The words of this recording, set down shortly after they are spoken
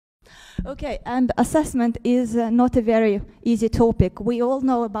Okay, and assessment is not a very easy topic. We all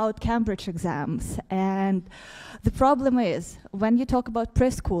know about Cambridge exams, and the problem is, when you talk about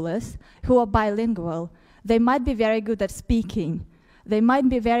preschoolers who are bilingual, they might be very good at speaking, they might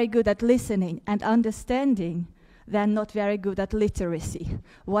be very good at listening and understanding, they're not very good at literacy.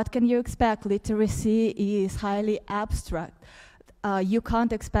 What can you expect? Literacy is highly abstract. You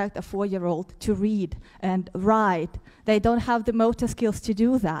can't expect a 4-year-old to read and write. They don't have the motor skills to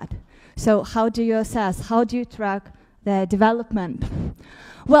do that. So how do you assess? How do you track their development?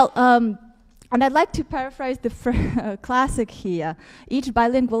 Well, and I'd like to paraphrase the classic here. Each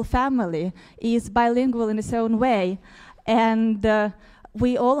bilingual family is bilingual in its own way, and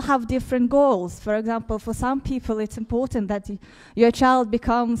we all have different goals. For example, for some people it's important that your child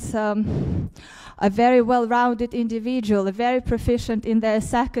becomes a very well-rounded individual, a very proficient in their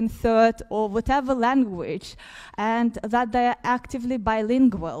second, third, or whatever language, and that they're actively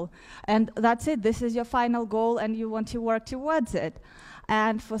bilingual. And that's it, this is your final goal and you want to work towards it.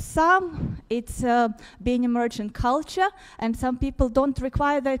 And for some, it's being immersed in culture, and some people don't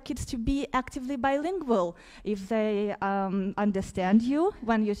require their kids to be actively bilingual. If they understand you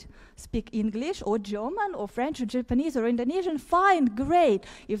when you speak English or German or French or Japanese or Indonesian, fine, great.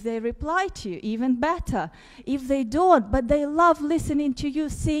 If they reply to you, even better. If they don't, but they love listening to you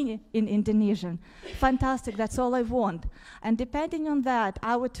sing in Indonesian, fantastic, that's all I want. And depending on that,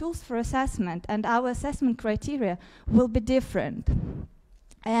 our tools for assessment and our assessment criteria will be different.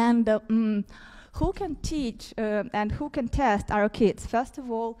 And who can teach and who can test our kids? First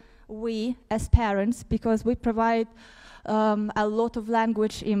of all, we as parents, because we provide a lot of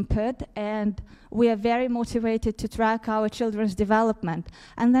language input, and we are very motivated to track our children's development.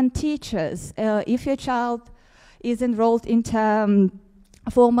 And then teachers, if your child is enrolled into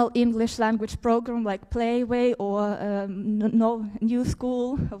a formal English language program like Playway or New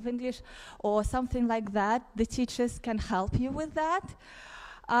School of English or something like that, the teachers can help you with that.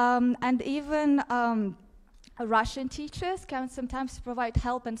 And even Russian teachers can sometimes provide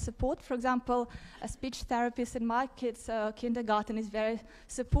help and support. For example, a speech therapist in my kids' kindergarten is very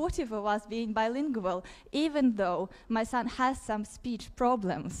supportive of us being bilingual, even though my son has some speech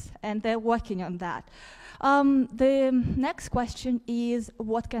problems, and they're working on that. The next question is,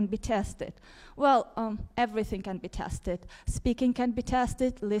 what can be tested? Well, everything can be tested. Speaking can be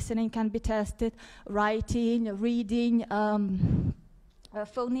tested, listening can be tested, writing, reading,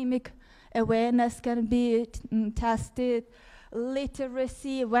 phonemic awareness can be tested,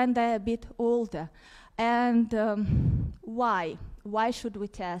 literacy when they're a bit older. And why? Why should we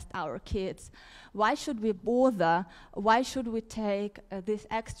test our kids? Why should we bother? Why should we take this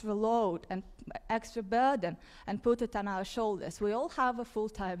extra load and extra burden and put it on our shoulders? We all have a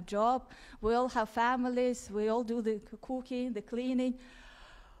full-time job, we all have families, we all do the cooking, the cleaning.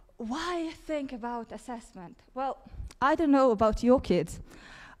 Why think about assessment? Well, I don't know about your kids.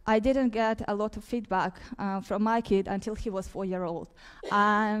 I didn't get a lot of feedback from my kid until he was 4-year-old.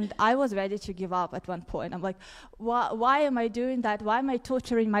 And I was ready to give up at one point. I'm like, why am I doing that? Why am I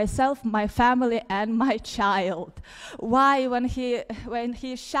torturing myself, my family, and my child? Why, when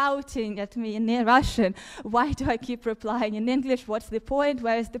he's shouting at me in Russian, why do I keep replying in English? What's the point?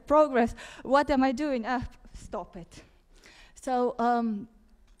 Where is the progress? What am I doing? Stop it. So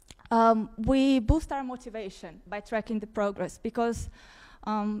we boost our motivation by tracking the progress, because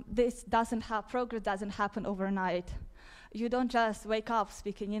progress doesn't happen overnight. You don't just wake up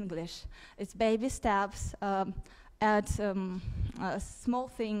speaking English. It's baby steps, small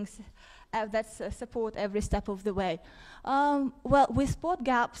things that support every step of the way. Well, we spot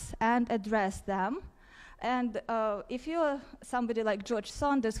gaps and address them. And if you're somebody like George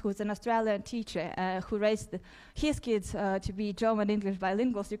Saunders, who's an Australian teacher who raised his kids to be German-English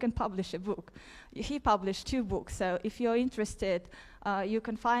bilinguals, you can publish a book. He published 2 books, so if you're interested, you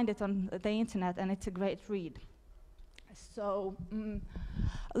can find it on the internet, and it's a great read. So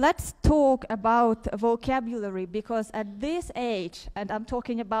let's talk about vocabulary, because at this age, and I'm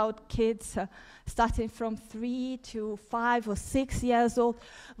talking about kids starting from 3 to 5 or 6 years old,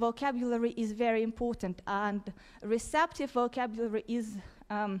 vocabulary is very important, and receptive vocabulary is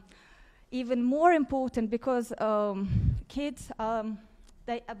even more important, because kids,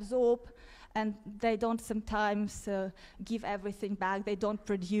 they absorb and they don't sometimes give everything back, they don't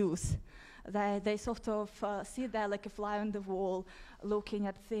produce. They sort of sit there like a fly on the wall, looking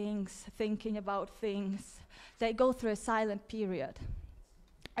at things, thinking about things. They go through a silent period.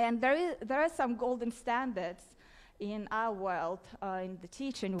 And there are some golden standards in our world, in the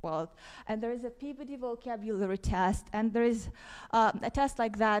teaching world. And there is a Peabody vocabulary test, and there is a test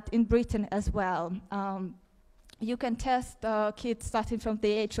like that in Britain as well. you can test kids starting from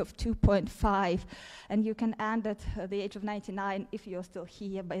the age of 2.5, and you can end at the age of 99 if you're still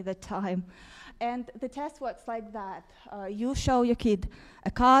here by that time. And the test works like that. You show your kid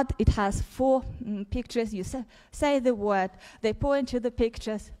a card. It has 4 pictures. You say the word. They point to the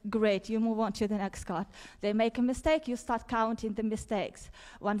pictures. Great. You move on to the next card. They make a mistake. You start counting the mistakes.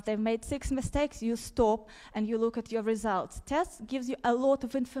 Once they've made 6 mistakes, you stop and you look at your results. Test gives you a lot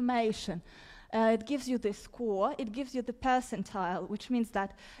of information. It gives you the score, it gives you the percentile, which means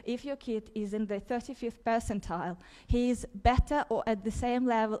that if your kid is in the 35th percentile, he is better or at the same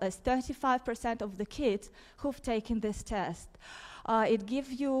level as 35% of the kids who've taken this test. It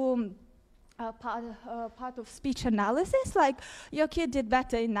gives you part of speech analysis, like your kid did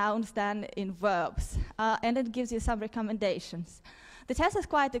better in nouns than in verbs, and it gives you some recommendations. The test is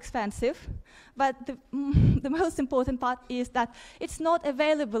quite expensive, but the most important part is that it's not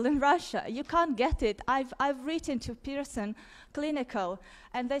available in Russia. You can't get it. I've written to Pearson Clinical,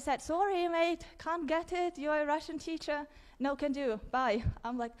 and they said, sorry, mate, can't get it. You're a Russian teacher. No can do. Bye.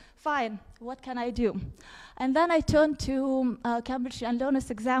 I'm like, fine, what can I do? And then I turned to Cambridge and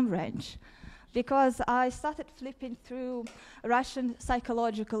Learner's exam range, because I started flipping through Russian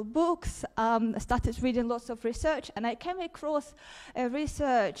psychological books, started reading lots of research, and I came across a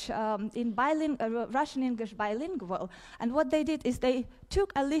research in Russian-English bilingual. And what they did is they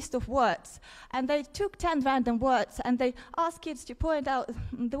took a list of words, and they took 10 random words, and they asked kids to point out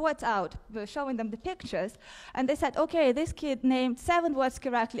the words out, showing them the pictures. And they said, okay, this kid named 7 words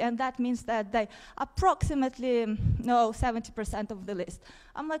correctly, and that means that they approximately know 70% of the list.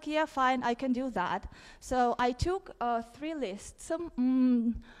 I'm like, yeah, fine, I can do that. So I took 3 lists,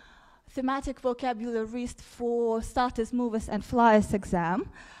 some thematic vocabulary list for starters, movers, and flyers exam.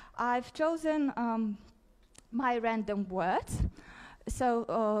 I've chosen my random words.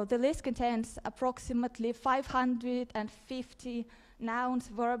 So the list contains approximately 550 nouns,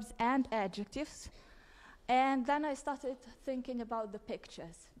 verbs, and adjectives. And then I started thinking about the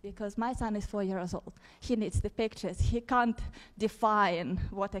pictures, because my son is 4 years old. He needs the pictures. He can't define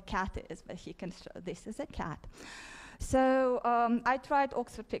what a cat is, but he can show this is a cat. So I tried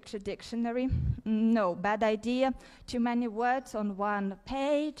Oxford Picture Dictionary. No, bad idea. Too many words on one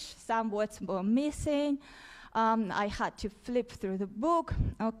page. Some words were missing. I had to flip through the book.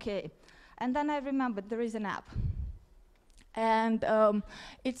 Okay. And then I remembered there is an app. And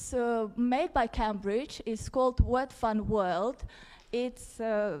it's made by Cambridge. It's called Word Fun World. It's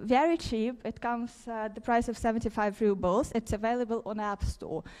very cheap. It comes at the price of 75 rubles. It's available on App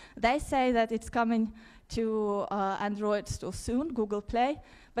Store. They say that it's coming to Android store soon, Google Play,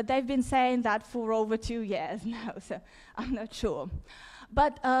 but they've been saying that for over 2 years now, so I'm not sure.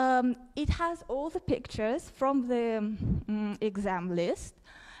 But it has all the pictures from the exam list,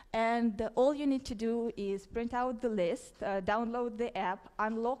 and all you need to do is print out the list, download the app,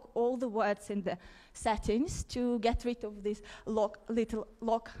 unlock all the words in the settings to get rid of this little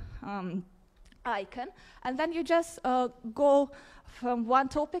lock icon, and then you just go from one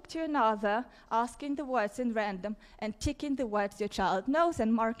topic to another, asking the words in random and ticking the words your child knows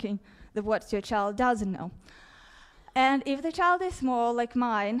and marking the words your child doesn't know. And if the child is small, like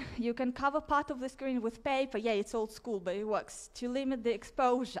mine, you can cover part of the screen with paper. Yeah, it's old school, but it works to limit the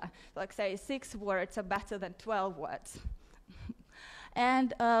exposure. Like, say, 6 words are better than 12 words.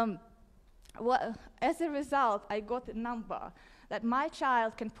 And as a result, I got a number that my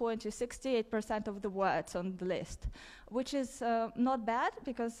child can point to 68% of the words on the list, which is not bad,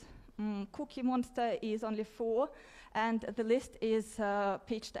 because Cookie Monster is only 4, and the list is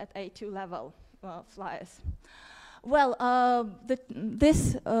pitched at A2 level flyers. Well,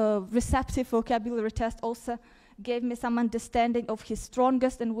 this receptive vocabulary test also gave me some understanding of his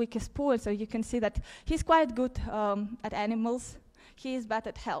strongest and weakest points. So you can see that he's quite good at animals. He is bad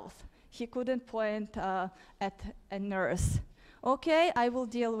at health. He couldn't point at a nurse. Okay, I will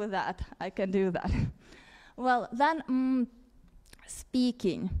deal with that. I can do that. Well, then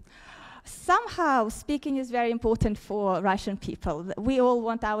speaking. Somehow, speaking is very important for Russian people. We all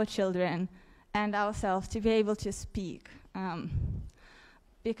want our children and ourselves to be able to speak,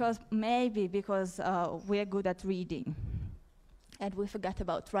 because we're good at reading and we forget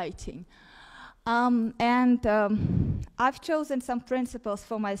about writing. I've chosen some principles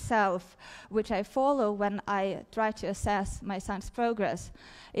for myself which I follow when I try to assess my son's progress.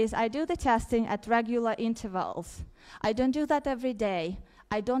 Is I do the testing at regular intervals. I don't do that every day.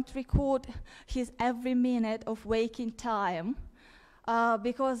 I don't record his every minute of waking time,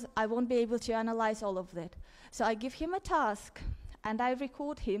 because I won't be able to analyze all of that. So I give him a task, and I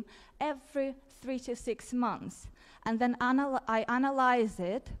record him every 3 to 6 months. And then I analyze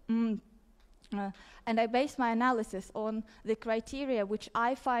it And I base my analysis on the criteria which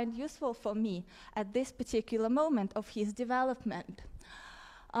I find useful for me at this particular moment of his development.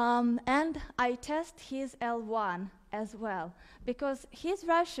 And I test his L1 as well, because his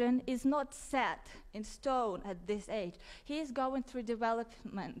Russian is not set in stone at this age. He is going through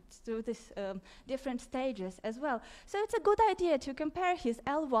development, through these different stages as well. So it's a good idea to compare his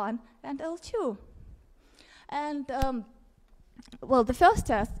L1 and L2. And well, the first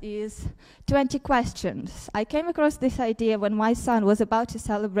test is 20 questions. I came across this idea when my son was about to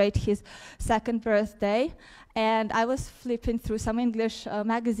celebrate his 2nd birthday, and I was flipping through some English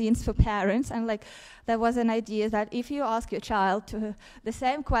magazines for parents, and there was an idea that if you ask your child the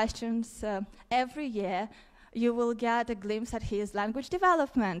same questions every year, you will get a glimpse at his language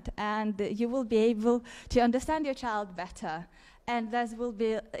development, and you will be able to understand your child better. And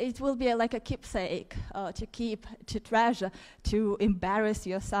it will be like a keepsake to keep, to treasure, to embarrass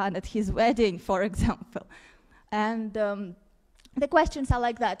your son at his wedding, for example. And the questions are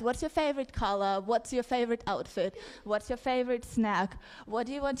like that. What's your favorite color? What's your favorite outfit? What's your favorite snack? What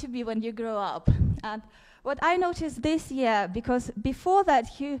do you want to be when you grow up? And what I noticed this year, because before that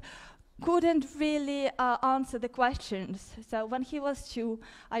he couldn't really answer the questions. So when he was 2,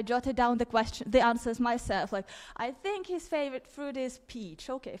 I jotted down the answers myself. I think his favorite fruit is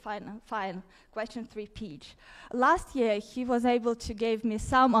peach. Okay, fine. Question 3, peach. Last year, he was able to give me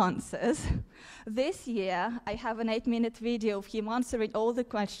some answers. This year, I have an 8-minute video of him answering all the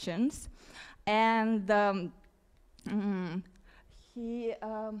questions. And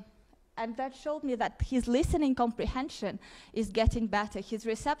and that showed me that his listening comprehension is getting better. His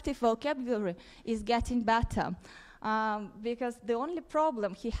receptive vocabulary is getting better. Because the only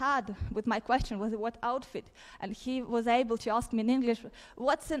problem he had with my question was what outfit. And he was able to ask me in English,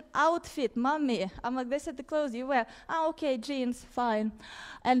 what's an outfit, mommy? I'm like, these are the clothes you wear. Oh, okay, jeans, fine.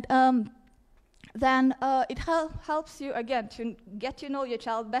 And then it helps you, again, to get to know your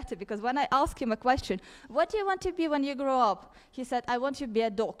child better. Because when I ask him a question, what do you want to be when you grow up? He said, I want to be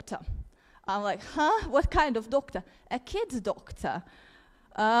a doctor. I'm like, huh? What kind of doctor? A kid's doctor.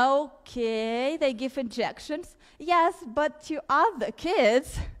 Okay, they give injections. Yes, but to other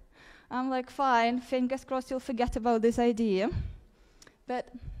kids. I'm like, fine, fingers crossed you'll forget about this idea.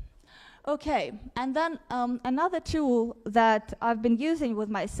 But, okay, and then another tool that I've been using with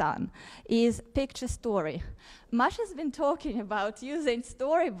my son is picture story. Masha's been talking about using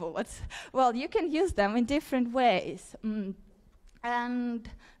storyboards. Well, you can use them in different ways. And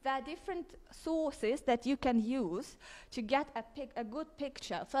there are different sources that you can use to get a good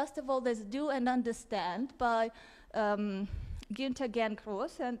picture. First of all, there's Do and Understand by Günther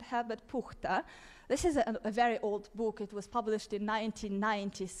Genkros and Herbert Puchter. This is a very old book. It was published in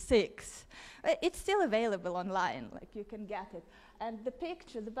 1996. It's still available online, you can get it. And the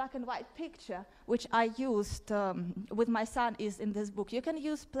picture, the black and white picture, which I used with my son, is in this book. You can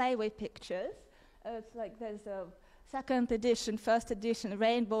use Playway pictures. It's like there's a 2nd edition, 1st edition,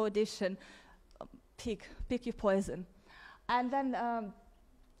 rainbow edition, pick your poison. And then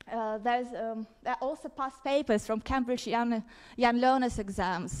there are also past papers from Cambridge Jan Learners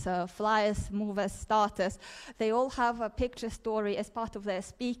exams, flyers, movers, starters. They all have a picture story as part of their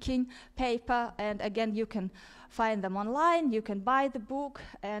speaking paper, and again, you can find them online. You can buy the book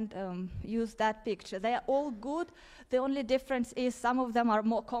and use that picture. They are all good. The only difference is some of them are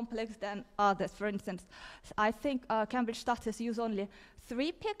more complex than others. For instance, I think Cambridge starters use only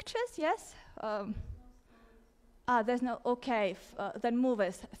 3 pictures, yes? There's no, okay, then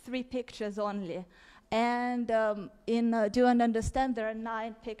movers, 3 pictures only. And in Do and Understand, there are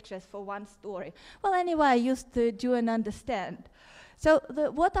 9 pictures for one story. Well, anyway, I used the Do and Understand. So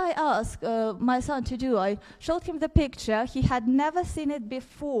what I asked my son to do, I showed him the picture. He had never seen it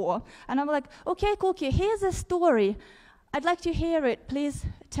before. And I'm like, okay, Cookie, here's a story. I'd like to hear it. Please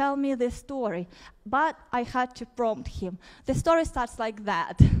tell me this story. But I had to prompt him. The story starts like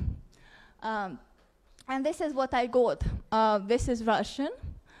that. And this is what I got. This is Russian.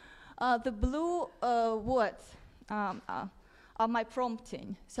 The blue words are my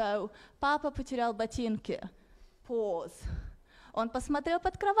prompting. So, папа потерял ботинки. Pause. Он посмотрел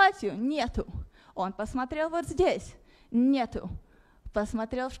под кроватью. Нету. Он посмотрел вот здесь. Нету.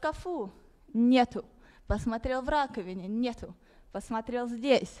 Посмотрел в шкафу. Нету. Посмотрел в раковине. Нету. Посмотрел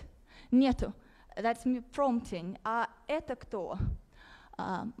здесь. Нету. That's me prompting. А это кто?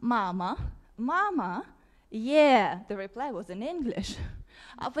 Мама. Мама? Yeah, the reply was in English.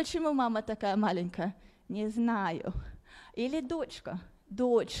 А почему мама такая маленькая? Не знаю. Или дочка?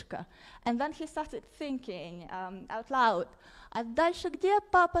 дочка. And then he started thinking out loud. А дальше где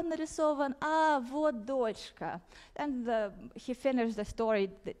папа нарисован? А, вот дочка. And he finished the story,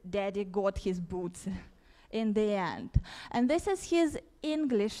 Daddy got his boots in the end. And this is his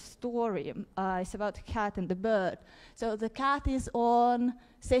English story. It's about a cat and the bird. So the cat is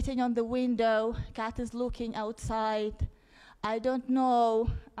sitting on the window, cat is looking outside. I don't know,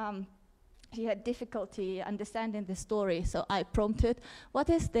 he had difficulty understanding the story, so I prompted, what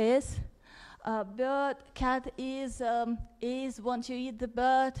is this? Bird, cat is, want you eat the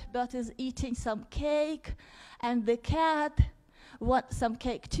bird is eating some cake, and the cat wants some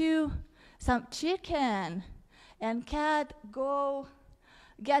cake too, some chicken, and cat, go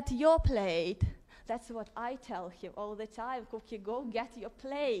get your plate. That's what I tell him all the time, Cookie, go get your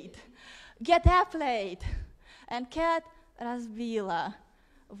plate, get that plate. And cat, разбила.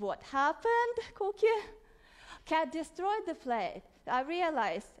 What happened, Cookie? Cat destroyed the plate. I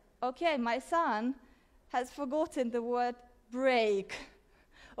realized, okay, my son has forgotten the word break.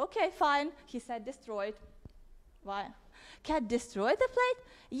 Okay, fine, he said destroyed. Why? Cat destroyed the plate?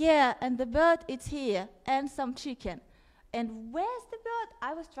 Yeah, and the bird, it's here, and some chicken. And where's the bird?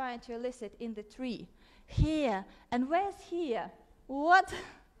 I was trying to elicit in the tree. Here, and where's here? What?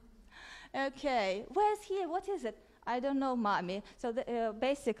 Okay, where's here? What is it? I don't know, mommy. So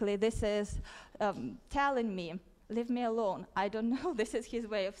basically, this is telling me, leave me alone. I don't know. This is his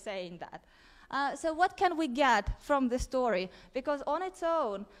way of saying that. So what can we get from the story? Because on its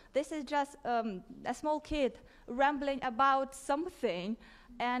own, this is just a small kid rambling about something,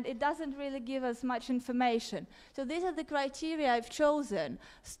 and it doesn't really give us much information. So these are the criteria I've chosen.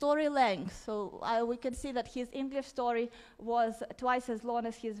 Story length. So we can see that his English story was twice as long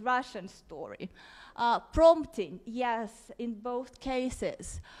as his Russian story. Prompting, yes, in both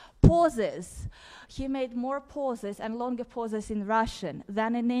cases. Pauses. He made more pauses and longer pauses in Russian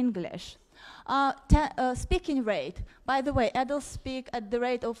than in English. Speaking rate. By the way, adults speak at the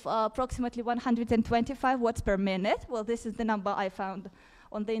rate of approximately 125 words per minute. Well, this is the number I found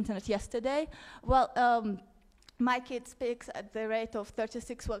on the internet yesterday. Well, my kid speaks at the rate of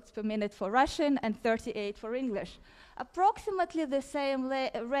 36 words per minute for Russian and 38 for English. Approximately the same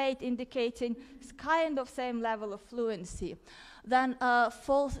rate, indicating kind of same level of fluency. Then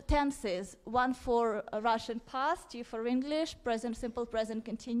false tenses, one for Russian past, two for English, present simple, present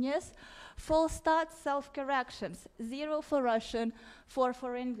continuous. False starts, self-corrections, 0 for Russian, 4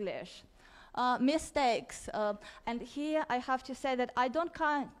 for English. Mistakes, and here I have to say that I don't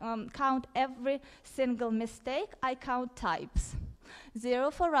count every single mistake, I count types.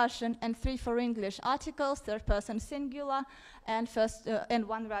 0 for Russian and 3 for English. Articles, third person singular, and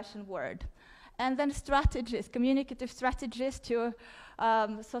one Russian word. And then strategies, communicative strategies to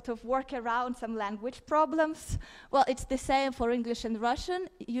sort of work around some language problems. Well, it's the same for English and Russian,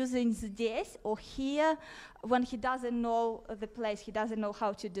 using здесь or here when he doesn't know the place, he doesn't know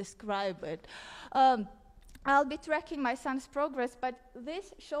how to describe it. I'll be tracking my son's progress, but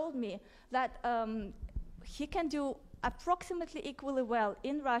this showed me that he can do approximately equally well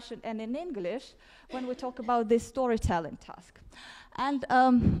in Russian and in English when we talk about this storytelling task. And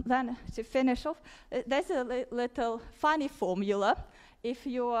then to finish off, there's a little funny formula if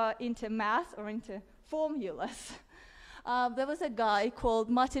you are into math or into formulas. There was a guy called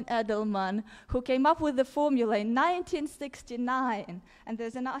Martin Edelman who came up with the formula in 1969, and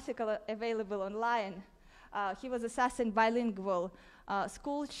there's an article available online. He was assessing bilingual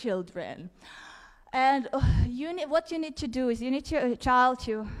school children. And what you need to do is you need your child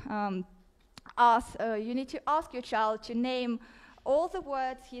to ask your child to name all the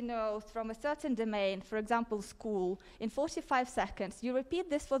words he knows from a certain domain, for example, school, in 45 seconds. You repeat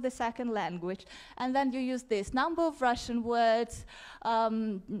this for the second language, and then you use this number of Russian words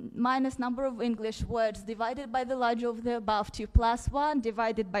minus number of English words divided by the larger of the above, 2 plus 1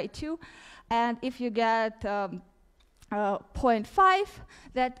 divided by 2, and if you get 0.5,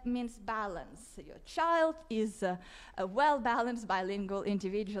 that means balance. Your child is a well-balanced bilingual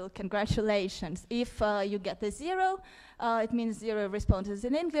individual. Congratulations. If you get a 0, it means 0 responses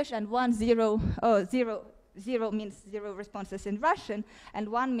in English, and 0 means 0 responses in Russian, and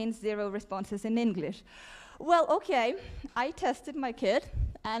 1 means 0 responses in English. Well, okay, I tested my kid,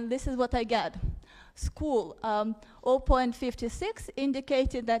 and this is what I get. School, 0.56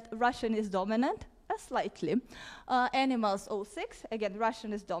 indicated that Russian is dominant. Slightly. Animals, 0.6, again,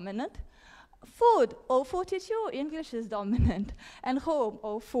 Russian is dominant. Food, 0.42, English is dominant. And home,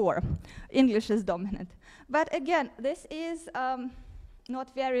 0.4, English is dominant. But again, this is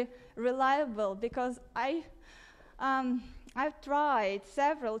not very reliable because I've tried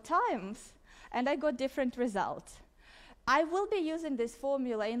several times and I got different results. I will be using this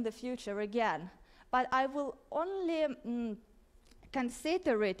formula in the future again, but I will only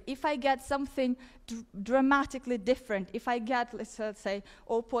consider it if I get something dramatically different. If I get, let's say,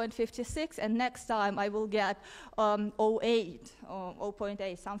 0.56, and next time I will get 0.8 or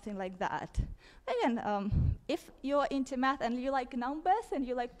 0.8, something like that. Again, if you're into math and you like numbers and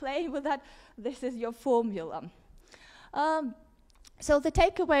you like playing with that, this is your formula. So the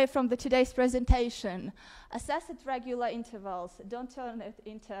takeaway from today's presentation: assess at regular intervals. Don't turn it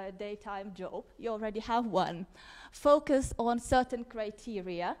into a daytime job. You already have one. Focus on certain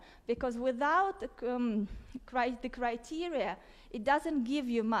criteria, because without the criteria, it doesn't give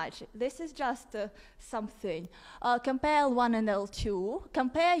you much. This is just something. Compare L1 and L2.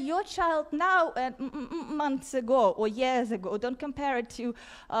 Compare your child now and months ago or years ago. Don't compare it to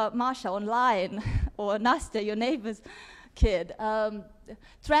Masha online or Nastya, your neighbor's kid.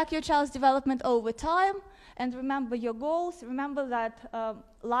 Track your child's development over time, and remember your goals. Remember that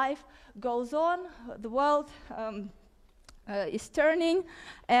life goes on, the world is turning,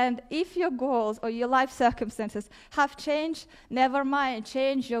 and if your goals or your life circumstances have changed, never mind,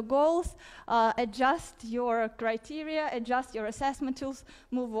 change your goals, adjust your criteria, adjust your assessment tools,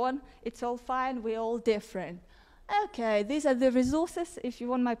 move on. It's all fine, we're all different. Okay, these are the resources. If you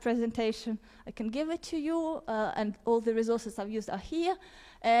want my presentation, I can give it to you, and all the resources I've used are here.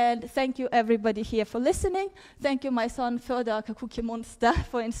 And thank you everybody here for listening. Thank you my son Fedor Cookie Monster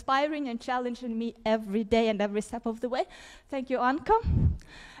for inspiring and challenging me every day and every step of the way. Thank you Anka.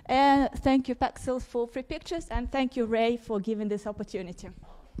 And thank you Paxil for free pictures, and thank you Ray for giving this opportunity.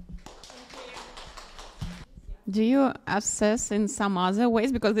 Do you assess in some other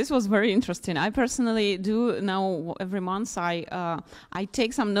ways? Because this was very interesting. I personally do now every month. I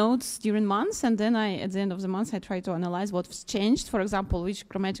take some notes during months, and then at the end of the month I try to analyze what's changed. For example, which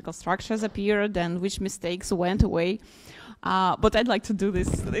grammatical structures appeared and which mistakes went away. But I'd like to do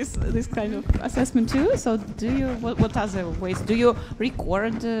this kind of assessment too. So do you? What other ways? Do you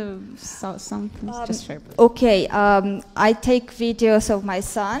record some? Just share. Okay, I take videos of my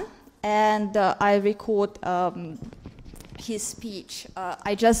son, and I record his speech.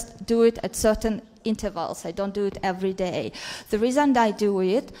 I just do it at certain intervals. I don't do it every day. The reason I do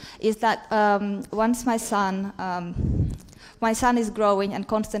it is that once my son is growing and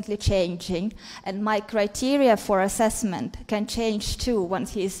constantly changing, and my criteria for assessment can change too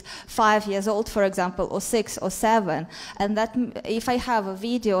once he's 5 years old, for example, or 6 or 7. And that if I have a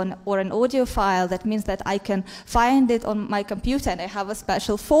video or an audio file, that means that I can find it on my computer, and I have a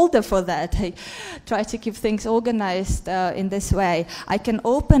special folder for that. I try to keep things organized in this way. I can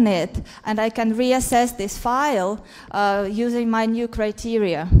open it and I can reassess this file using my new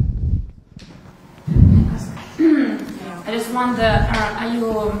criteria. I just wonder, are you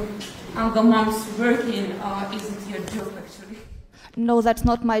Alga moms working, or is it your job actually? No, that's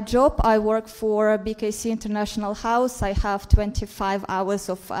not my job. I work for BKC International House. I have 25 hours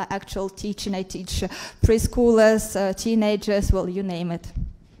of actual teaching. I teach preschoolers, teenagers, well, you name it.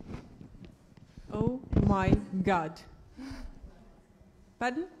 Oh my God.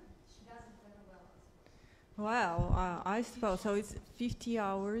 Pardon? She does it very well. Well, I suppose, so it's 50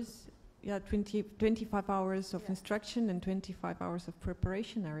 hours. Yeah, 25 hours of instruction and 25 hours of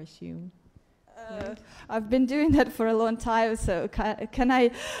preparation, I assume. Right? I've been doing that for a long time, so can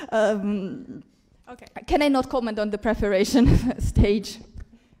I not comment on the preparation stage?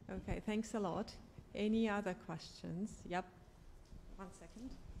 Okay, thanks a lot. Any other questions? Yep. 1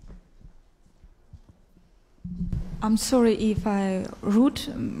 second. I'm sorry if I rude.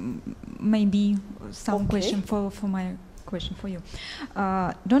 Maybe some Okay. question for my question for you.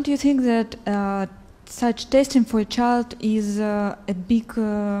 Don't you think that such testing for a child is a big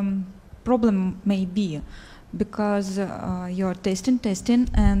problem, maybe, because you're testing,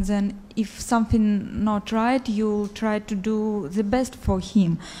 and then if something not right, you try to do the best for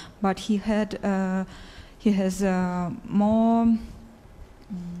him, but he has more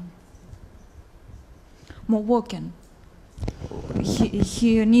working.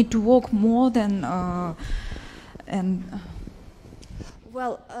 He need to work more than and.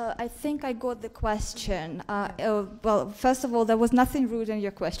 Well, I think I got the question. Well, first of all, there was nothing rude in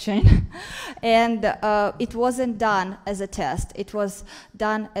your question. And it wasn't done as a test. It was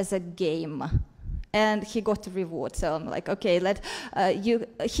done as a game. And he got a reward. So I'm like, okay,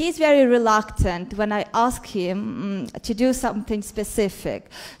 he's very reluctant when I ask him to do something specific.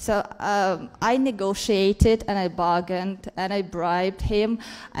 So I negotiated and I bargained and I bribed him.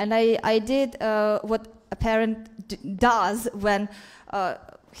 And I did what a parent does when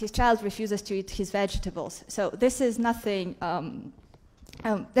his child refuses to eat his vegetables. So this is nothing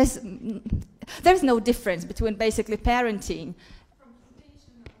there's no difference between basically parenting.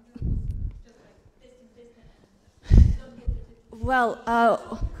 Well,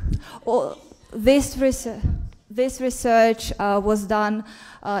 this research was done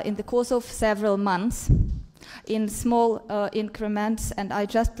in the course of several months in small increments, and I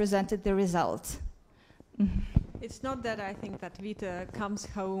just presented the results. It's not that I think that Vita comes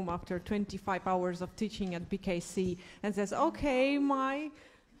home after 25 hours of teaching at BKC and says, okay, and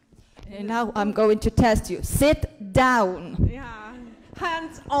now I'm going to test you. Sit down. Yeah,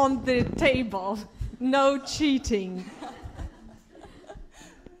 hands on the table. No cheating.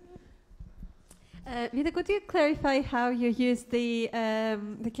 Vita, could you clarify how you use the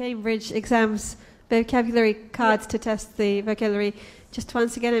Cambridge exams vocabulary cards to test the vocabulary? Just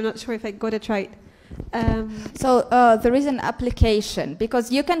once again, I'm not sure if I got it right. So there is an application,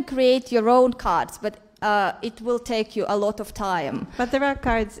 because you can create your own cards, but it will take you a lot of time. But there are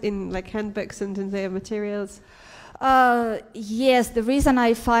cards in like handbooks and in their materials. Yes, the reason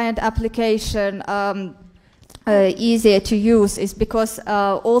I find application easier to use is because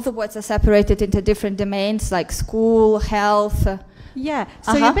all the words are separated into different domains, like school, health. Yeah,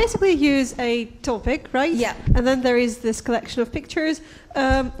 so you basically use a topic, right? Yeah. And then there is this collection of pictures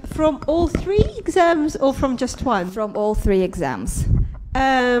from all three exams or from just one? From all three exams.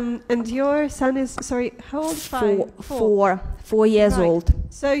 And your son is, sorry, how old? 4 years old.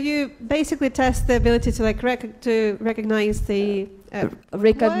 So you basically test the ability to like recognize the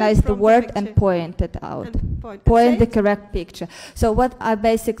word and point it out. Point the correct picture. So what I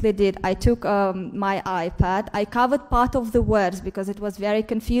basically did, I took my iPad, I covered part of the words because it was very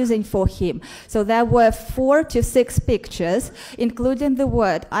confusing for him. So there were 4 to 6 pictures, including the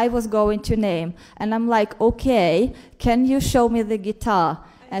word I was going to name. And I'm like, okay, can you show me the guitar?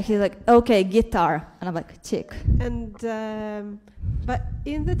 And he's like, okay, guitar. And I'm like, tick. And, but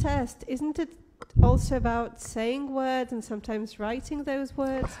in the test, isn't it also about saying words and sometimes writing those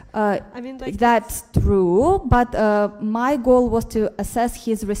words? I mean, like that's true, but my goal was to assess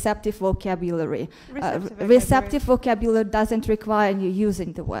his receptive vocabulary. Receptive vocabulary doesn't require you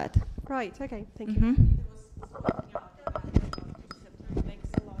using the word. Right, okay, thank you. Thanks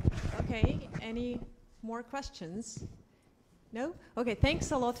a lot. Okay, any more questions? No? Okay,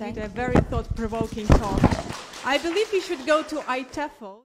 thanks a lot, Vita. A very thought-provoking talk. I believe you should go to ITEFL.